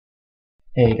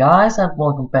Hey guys, and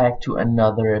welcome back to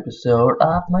another episode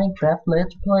of Minecraft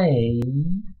Let's Play.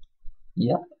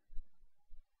 Yep.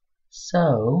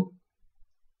 So,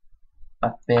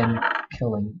 I've been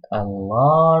killing a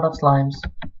lot of slimes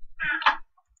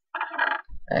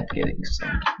and getting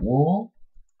some wool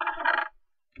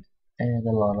and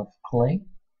a lot of clay.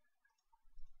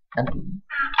 And,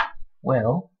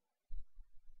 well,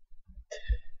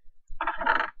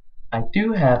 I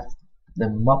do have the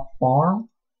mob farm,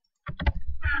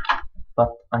 but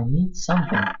I need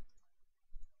something.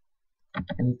 I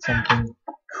need something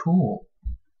cool.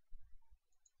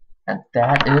 And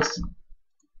that is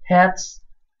heads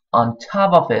on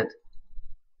top of it.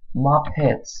 Mob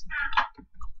heads.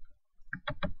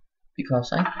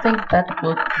 Because I think that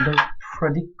would look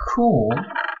pretty cool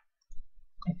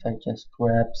if I just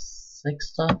grab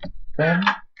 6 of them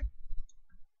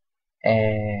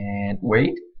and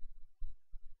wait.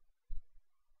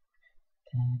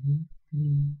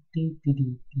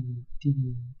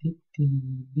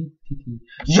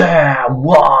 Yeah,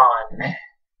 one!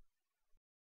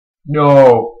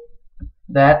 No,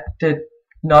 that did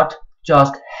not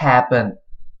just happen.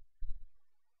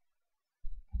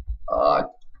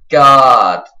 Oh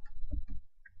God,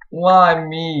 why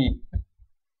me?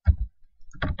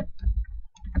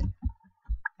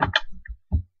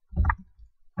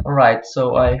 Alright,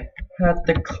 so I heard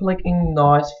the clicking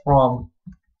noise from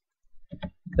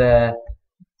the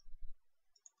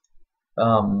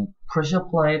pressure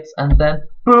plates, and then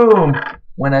boom!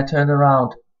 When I turned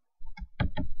around,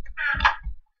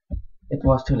 it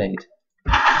was too late.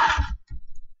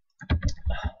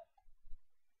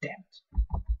 Damn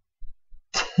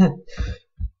it.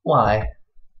 Why?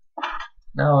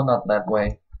 No, not that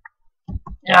way.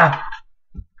 Yeah!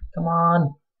 Come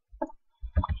on!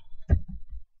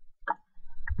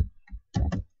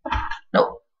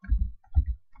 No!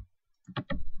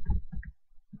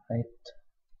 Right.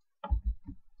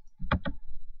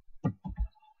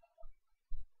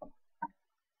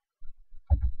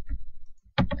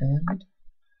 And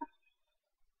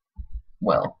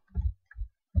well,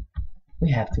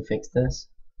 we have to fix this.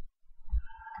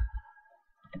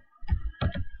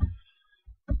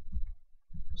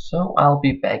 So I'll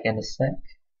be back in a sec.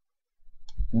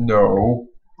 No.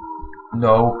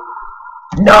 No.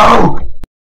 No!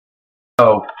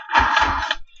 No.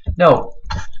 No.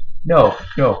 No.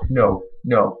 No. No.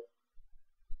 No.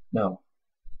 No.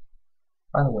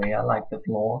 By the way, I like the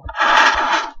floor.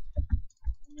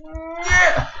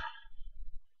 Yeah.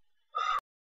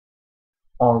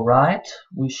 Alright,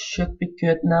 we should be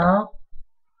good now.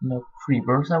 No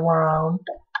creepers around.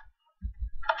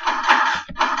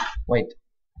 Wait,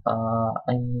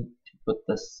 I need to put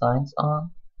the signs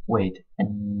on. Wait,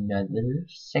 another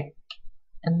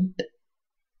second.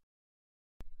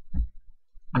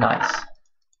 Nice.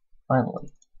 Finally.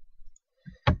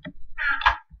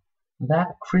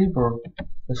 That creeper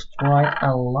destroyed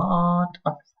a lot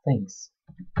of things.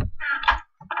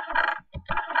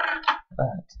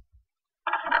 But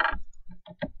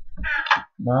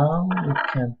now we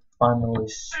can finally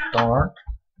start.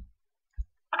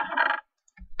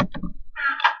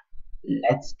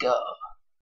 Let's go.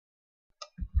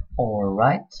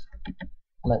 Alright,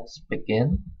 let's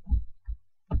begin.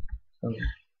 So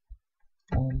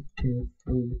 1, 2,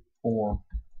 3, 4,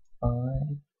 5.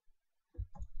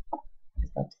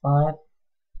 Is that 5?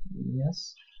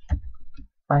 Yes.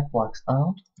 5 blocks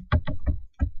out.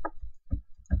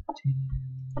 2,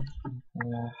 3,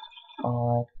 4,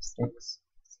 5, 6,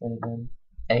 7,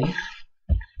 8.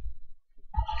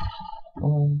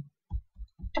 1,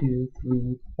 2,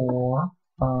 3, 4,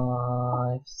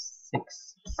 5,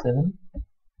 6, 7.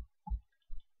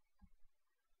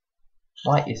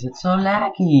 Why is it so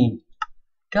laggy?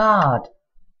 God!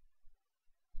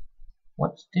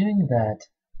 What's doing that?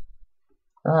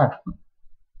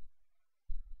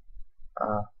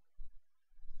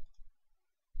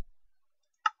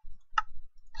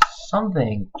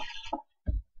 Something.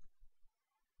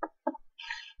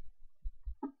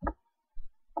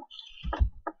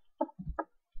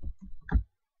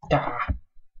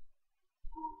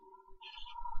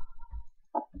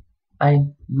 I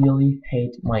really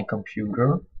hate my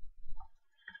computer.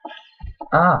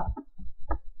 Line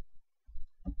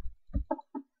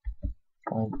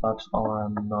bugs are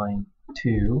annoying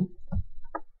too,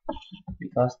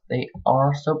 because they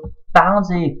are so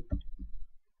bouncy.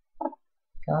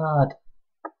 God.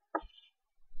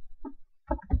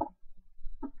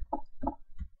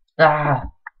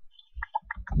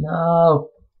 No.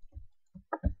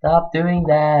 Stop doing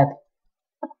that.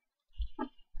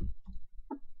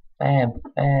 Bam,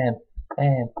 bam,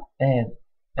 bam, bam,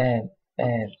 bam,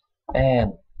 bam,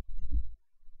 bam.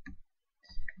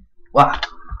 Wow.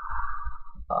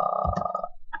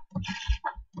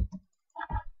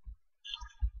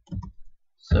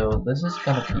 So this is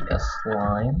gonna be a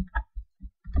slime.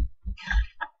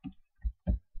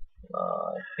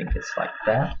 I think it's like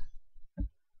that.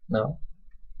 No.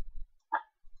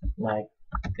 Like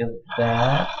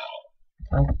that,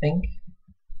 I think.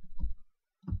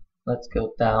 Let's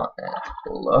go down and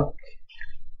look.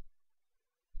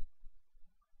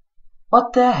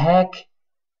 What the heck?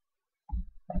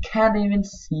 I can't even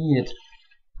see it.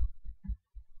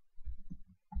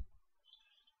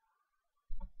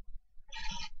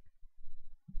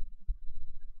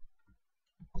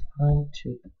 Time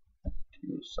to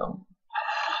do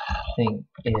something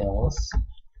else.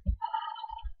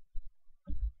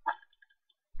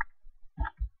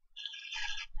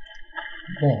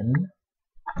 Then,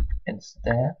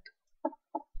 instead,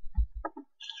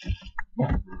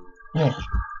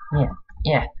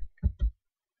 yeah.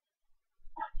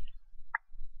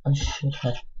 I should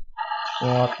have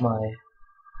brought my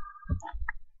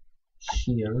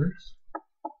shears.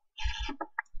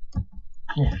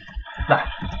 And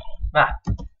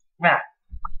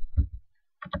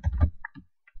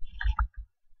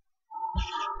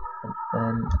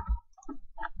then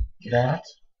that.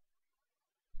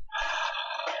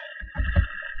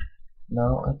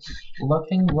 No, it's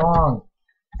looking wrong.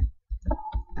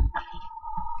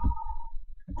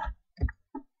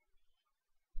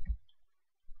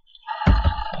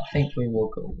 I think we will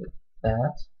go with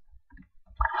that.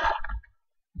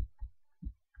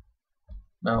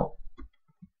 No.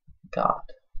 God.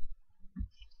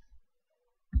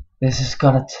 This is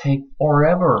gonna take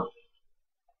forever.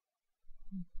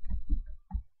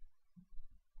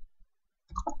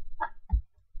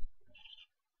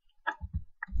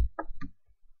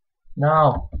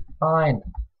 No. Fine.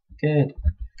 Good.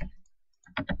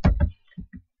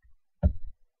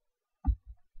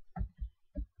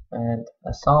 And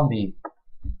a zombie.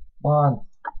 One.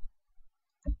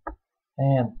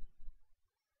 Bam.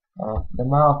 The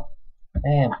mouth.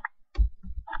 Bam.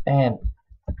 Bam.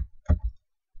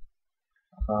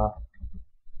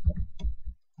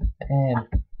 Bam.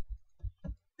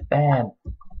 Bam.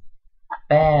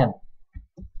 Bam.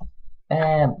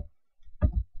 Bam.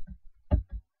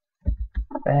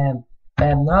 Bam.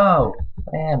 Bam. No.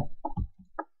 Bam.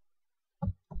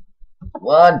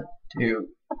 1, 2,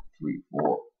 3,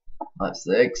 4, 5,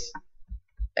 6.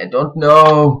 I don't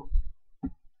know.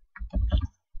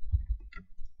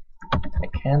 I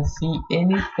can't see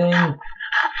anything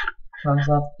because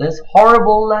of this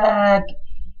horrible lag.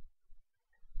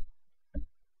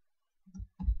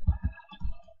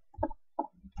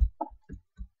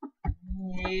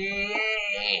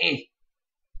 Yay.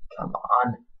 Come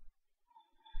on.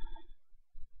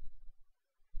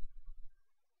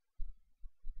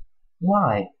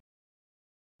 Why?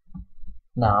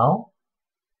 Now?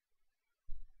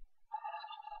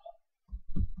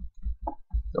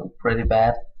 So pretty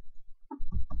bad.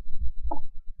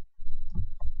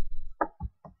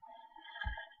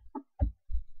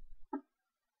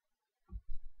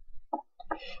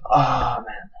 Oh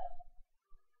man.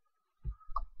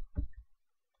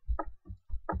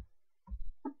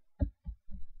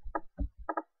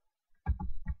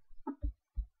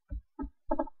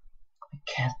 I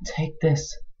can't take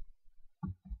this.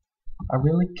 I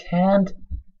really can't.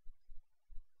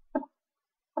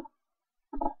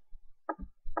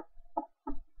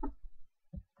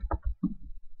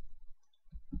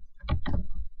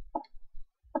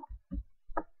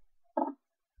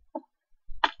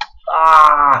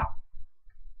 Ah!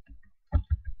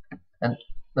 And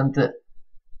then the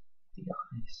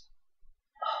eyes.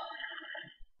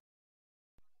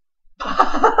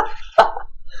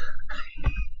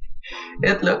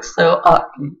 It looks so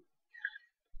ugly.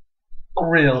 For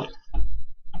real.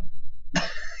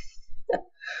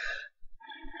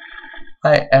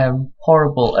 I am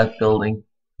horrible at building,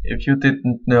 if you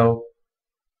didn't know.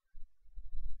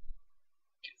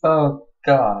 Oh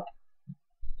god.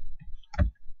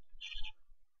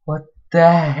 What the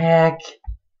heck?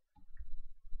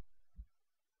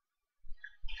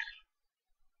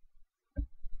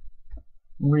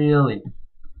 Really?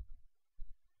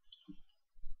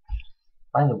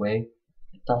 By the way,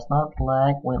 it does not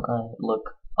lag when I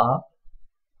look up,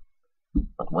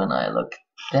 but when I look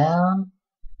down,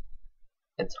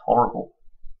 it's horrible.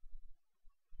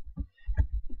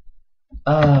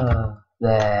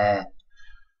 There.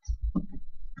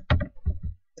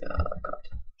 Oh god.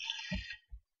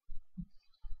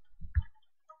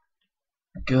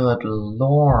 Good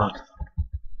lord.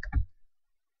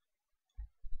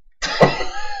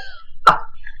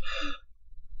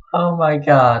 Oh my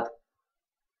god.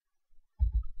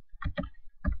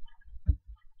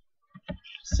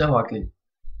 So ugly.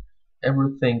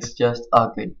 Everything's just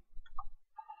ugly.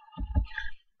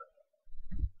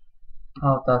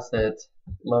 How does it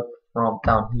look from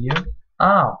down here?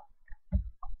 Ow!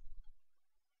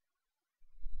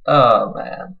 Oh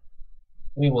man.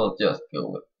 We will just go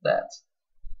with that.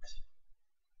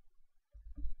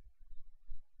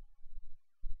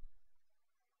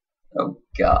 Oh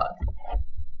god.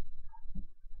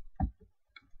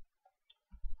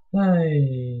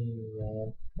 Hey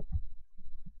man.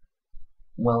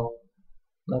 Well,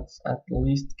 let's at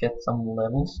least get some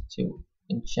levels to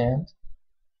enchant,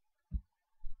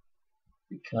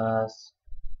 because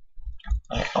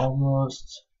I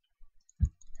almost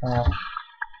have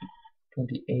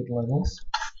 28 levels.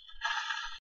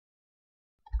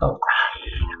 Oh,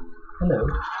 hello.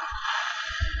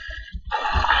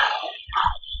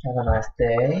 Have a nice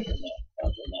day.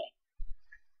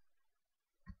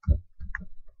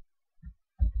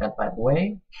 And by the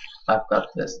way, I've got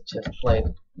this chest plate,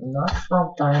 not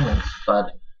from diamonds,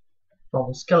 but from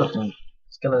a skeleton.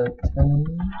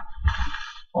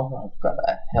 Also, I've got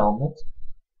a helmet,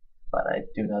 but I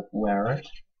do not wear it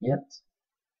yet.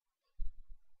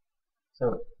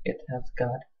 So it has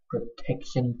got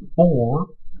protection 4,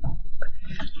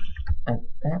 and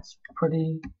that's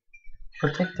pretty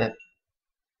protected.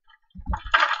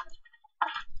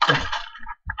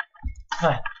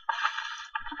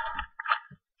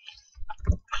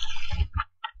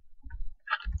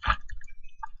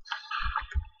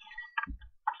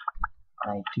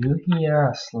 I do hear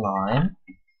a slime.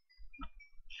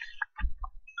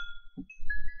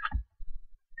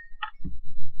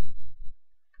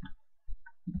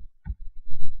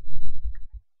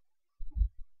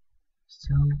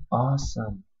 So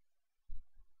awesome.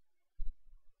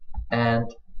 And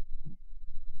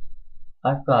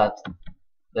I've got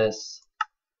this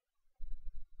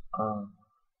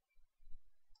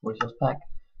resource pack.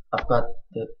 I've got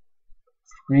the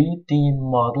 3D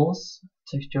models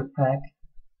texture pack.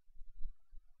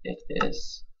 It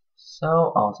is so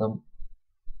awesome.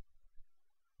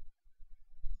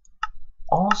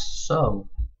 Also,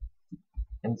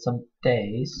 in some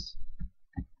days,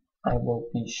 I will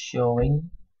be showing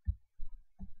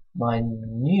my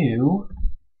new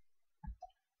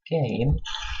game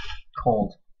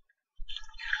called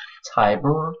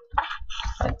Tiber,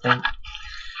 I think.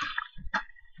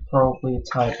 Probably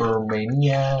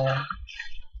Tibermania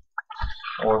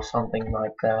or something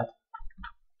like that.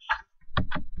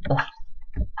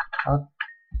 How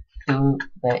do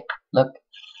they look?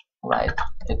 Right,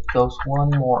 it goes one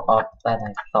more up than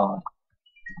I thought.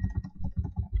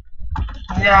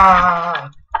 Yeah!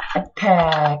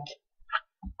 Attack!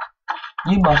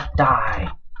 You must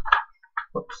die!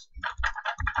 Whoops.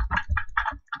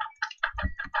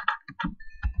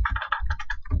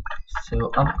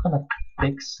 So I'm gonna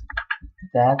fix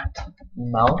that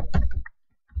mouth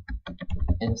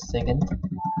in a second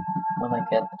when I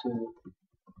get to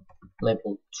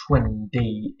level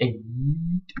 28.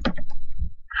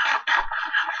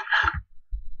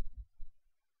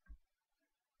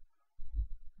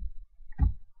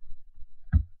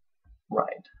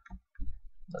 Right.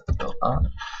 Let's go up.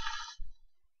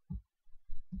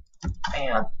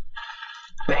 Bam!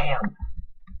 Bam!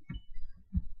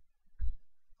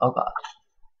 Oh god.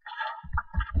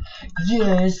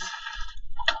 Yes!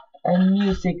 A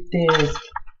music disc!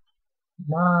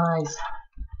 Nice!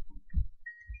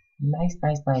 Nice,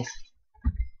 nice, nice.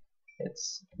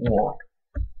 It's work.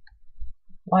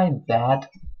 Why that?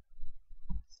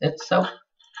 It's so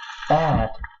bad,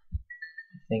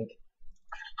 I think.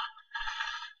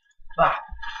 Ah.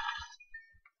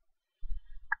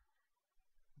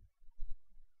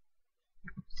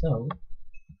 So,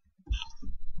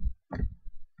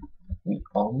 we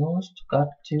almost got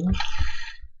to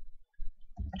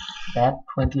that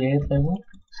 28th level.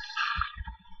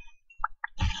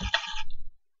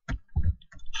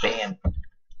 Bam!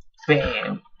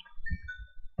 Bam!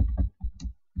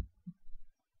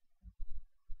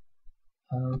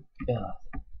 Oh god.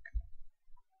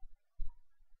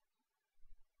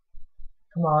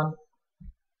 Come on.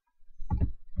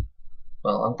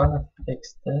 Well, I'm gonna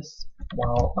fix this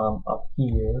while I'm up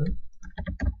here.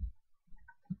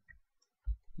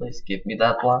 Please give me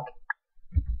that block.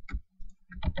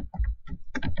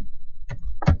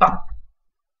 Ah.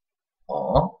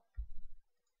 Aww.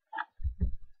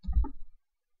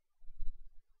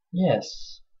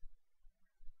 Yes.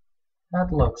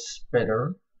 That looks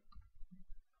better.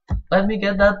 Let me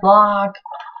get that block!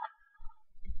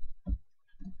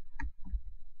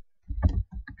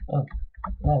 Oh,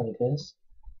 there it is.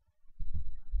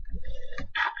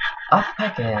 Up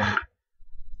again.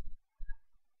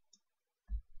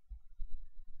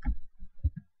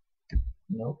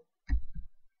 Nope.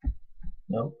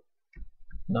 Nope.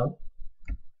 Nope.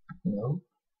 Nope.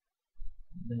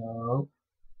 No.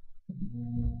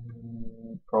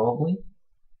 Probably.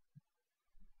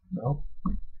 Nope.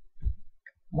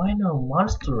 Why no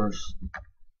monsters?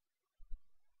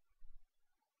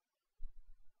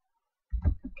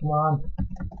 Come on.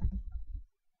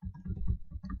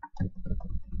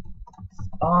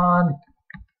 Spawn.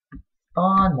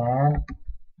 Spawn, man.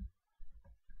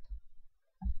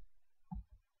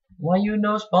 Why you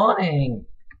no spawning?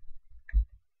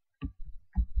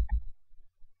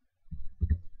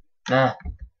 Nah.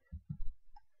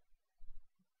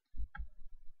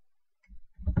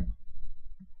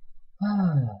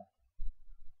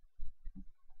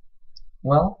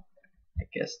 Well, I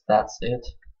guess that's it.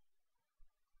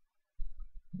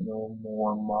 No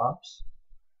more mobs.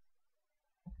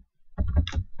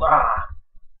 Ah!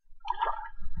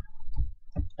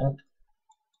 And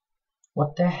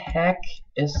what the heck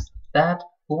is that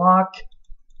block?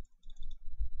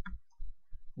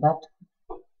 That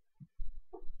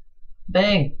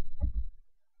thing!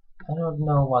 I don't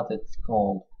know what it's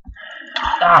called.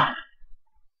 Ah!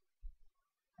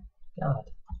 God.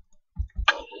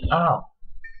 Ow.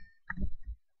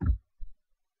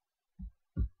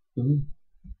 Ooh.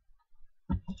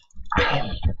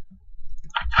 Bam.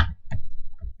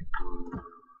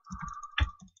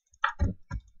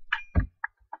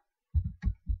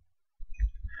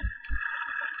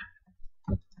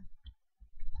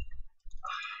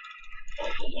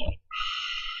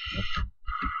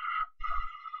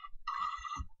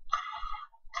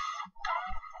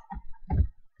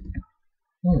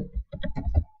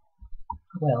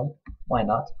 Well, why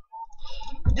not?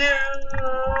 Yeah!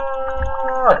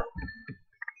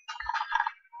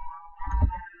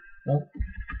 Nope.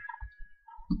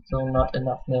 Still not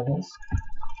enough levels.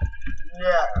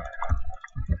 Yeah!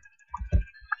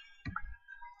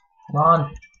 Come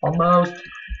on! Almost!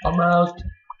 Almost!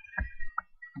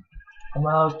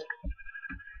 Almost!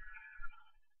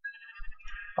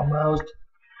 Almost!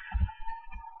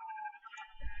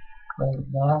 The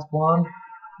last one?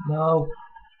 No!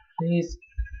 Please!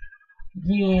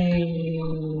 Yeah!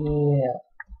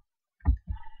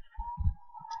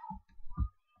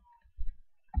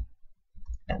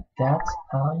 And that's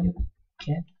how you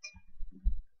get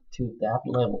to that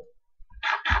level.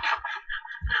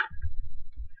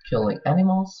 Killing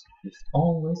animals is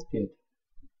always good.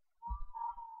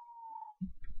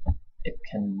 It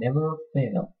can never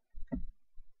fail.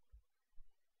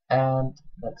 And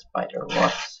that spider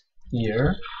was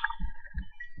here.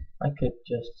 I could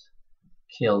just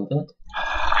kill it.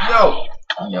 No!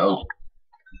 No!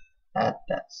 Add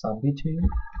that zombie too.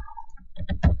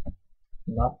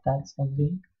 Not that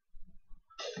zombie.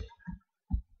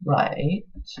 Right.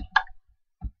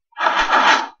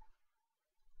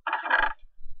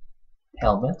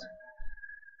 Helmet.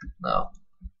 No.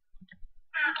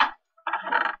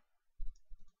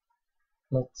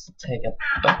 Let's take it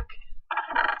back.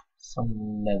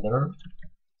 Some leather.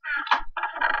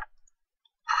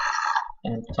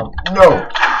 And some. No!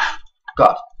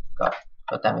 God. God.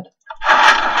 God damn it.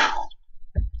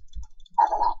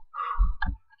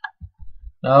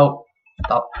 No.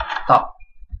 Stop. Stop.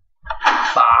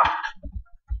 Stop.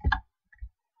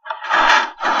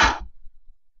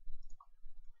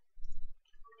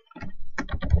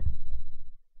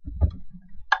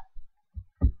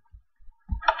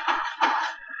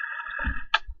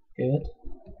 Good.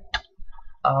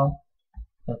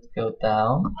 Let's go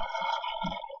down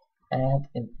and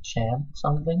enchant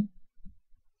something.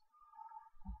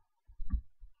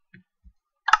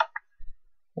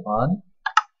 1,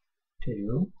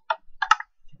 2,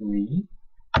 3.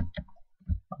 I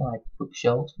like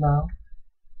bookshelves now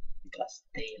because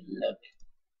they look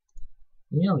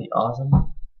really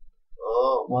awesome.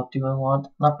 Oh, what do I want?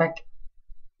 Knockback?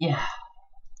 Yeah,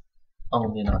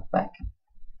 only knockback.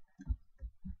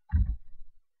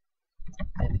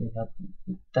 I think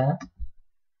that.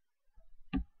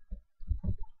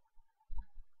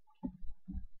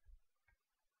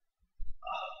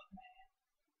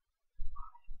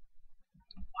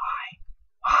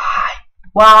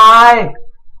 Why?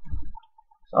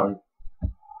 Sorry.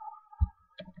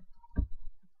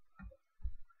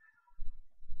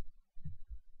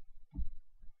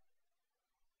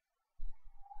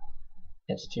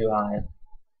 It's too high.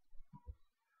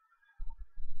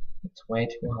 It's way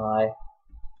too high.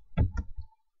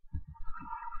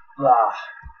 Ah.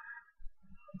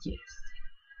 Yes.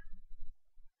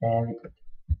 Very good.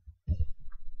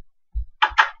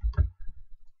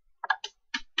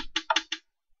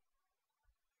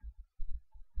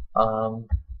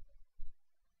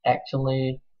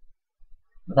 Actually,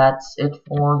 that's it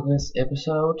for this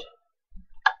episode.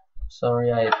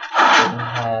 Sorry I didn't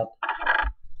have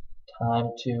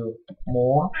time to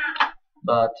more,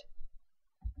 but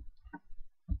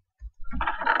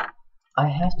I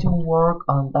have to work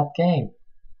on that game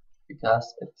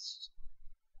because it's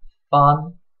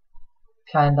fun,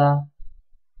 kinda.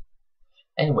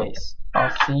 Anyways,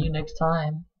 I'll see you next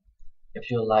time. If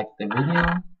you liked the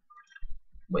video,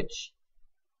 which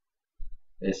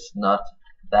is not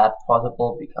that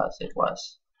possible because it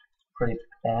was pretty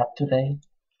bad today.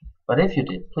 But if you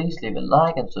did, please leave a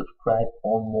like and subscribe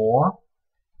for more.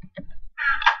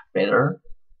 Better.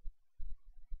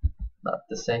 Not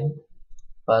the same.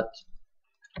 But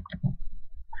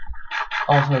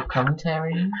also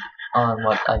commentary on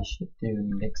what I should do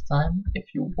next time.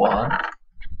 If you want,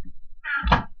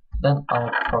 then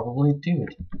I'll probably do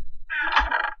it.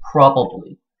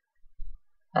 Probably.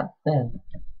 And then,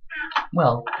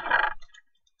 well,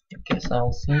 I guess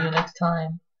I'll see you next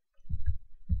time.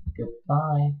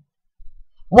 Goodbye.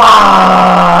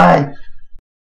 Why?